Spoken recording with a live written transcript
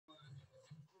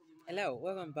Hello,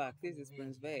 welcome back. This is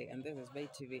Prince Bay, and this is Bay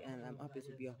TV, and I'm happy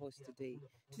to be your host today.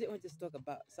 Today, I want to just talk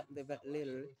about something very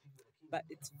little, but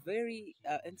it's very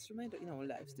instrumental in our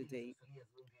lives today,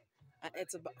 and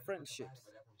it's about friendships.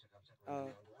 Uh,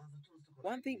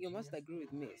 One thing you must agree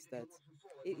with me is that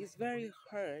it is very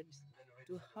hard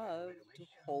to have, to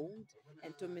hold,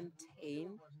 and to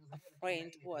maintain a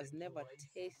friend who has never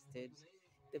tasted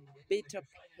the bitter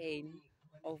pain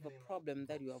of a problem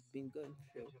that you have been going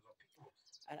through.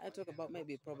 And I talk about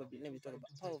maybe probably, let me talk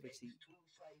about poverty.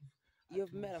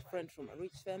 You've met a friend from a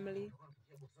rich family.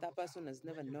 That person has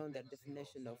never known the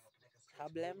definition of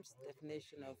problems,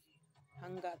 definition of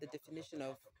hunger, the definition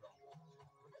of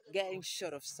getting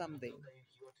short of something.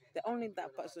 The only thing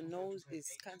that person knows is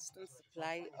constant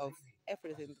supply of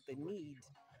everything that they need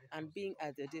and being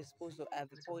at their disposal at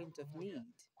the point of need.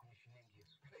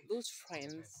 Those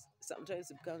friends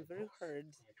sometimes it becomes very hard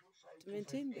to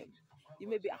maintain them. You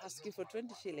may be asking for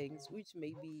 20 shillings, which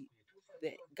may be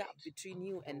the gap between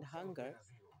you and hunger,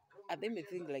 and they may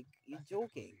think like you're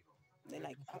joking. They're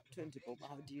like, "Oh, 20 bob,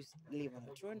 how do you live on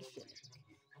a 20 shilling?"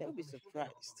 They'll be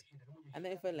surprised. And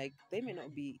then I feel like they may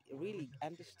not be really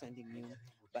understanding you.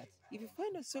 But if you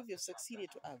find yourself you've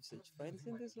succeeded to have such friends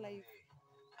in this life,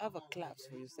 have a claps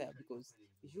for yourself because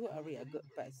you are really a good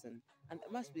person. And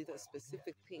it must be that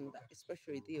specific thing that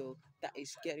especially you that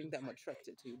is getting them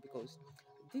attracted to you because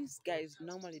these guys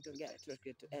normally don't get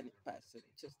attracted to any person,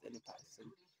 just any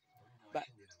person. But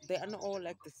they are not all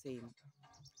like the same.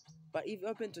 But if you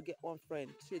happen to get one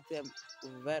friend, treat them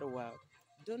very well.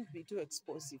 Don't be too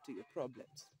expensive to your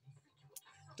problems.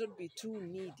 Don't be too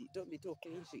needy. Don't be too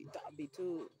clingy. Don't be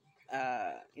too,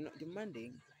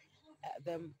 demanding. Let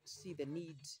them see the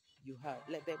need you have.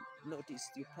 Let them notice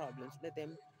your problems. Let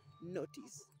them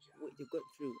notice what you're going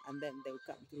through, and then they'll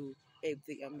come through if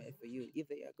they are made for you. If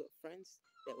they are good friends,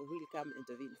 they will really come and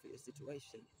intervene for your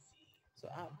situation. So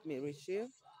I'm Mary Shea.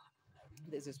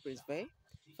 This is Prince Bay.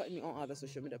 Find me on other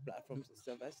social media platforms,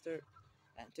 Sylvester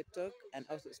and TikTok, and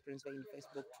also Prince Bay in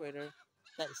Facebook, Twitter,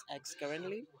 that is X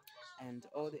currently, and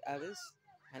all the others,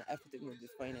 and everything will be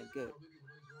fine and good.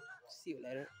 See you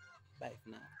later. Bye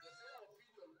for now.